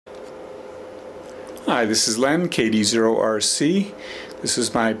Hi, this is Len, KD0RC. This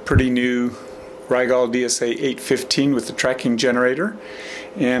is my pretty new Rigol DSA 815 with the tracking generator.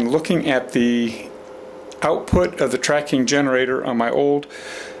 And looking at the output of the tracking generator on my old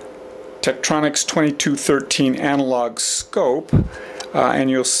Tektronix 2213 analog scope, and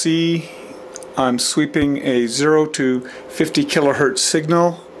you'll see I'm sweeping a 0 to 50 kilohertz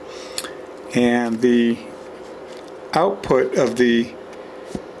signal, and the output of the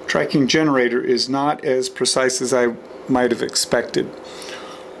tracking generator is not as precise as I might have expected.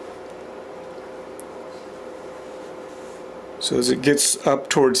 So as it gets up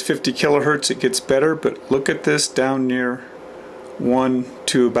towards 50 kilohertz it gets better, but look at this down near 1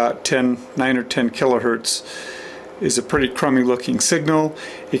 to about 9 or 10 kilohertz is a pretty crummy looking signal.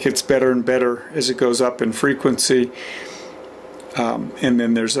 It gets better and better as it goes up in frequency. And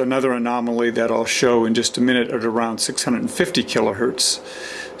then there's another anomaly that I'll show in just a minute at around 650 kilohertz.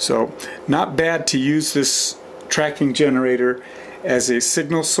 So not bad to use this tracking generator as a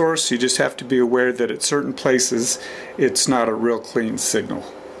signal source. You just have to be aware that at certain places it's not a real clean signal.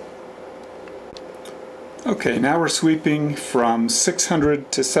 Okay, now we're sweeping from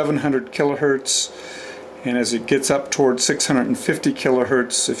 600 to 700 kilohertz, and as it gets up towards 650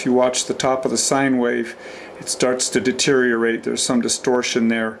 kilohertz, if you watch the top of the sine wave, it starts to deteriorate. There's some distortion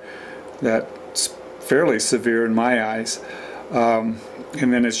there that's fairly severe in my eyes.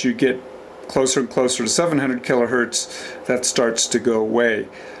 And then as you get closer and closer to 700 kilohertz, that starts to go away.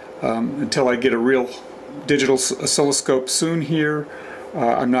 Until I get a real digital oscilloscope soon here,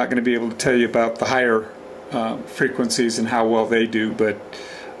 I'm not going to be able to tell you about the higher frequencies and how well they do, but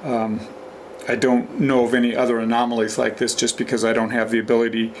I don't know of any other anomalies like this just because I don't have the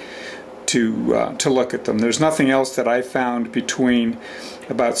ability to look at them. There's nothing else that I found between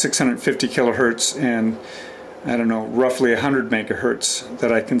about 650 kilohertz and, I don't know, roughly 100 megahertz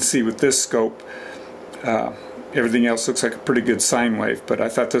that I can see with this scope. Everything else looks like a pretty good sine wave, but I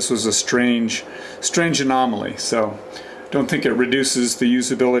thought this was a strange anomaly. So don't think it reduces the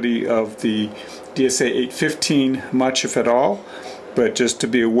usability of the DSA 815 much, if at all, but just to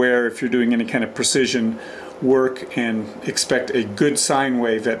be aware if you're doing any kind of precision work and expect a good sine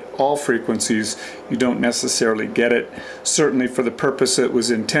wave at all frequencies, you don't necessarily get it. Certainly for the purpose it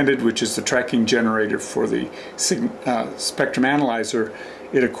was intended, which is the tracking generator for the spectrum analyzer,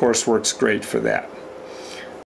 it of course works great for that.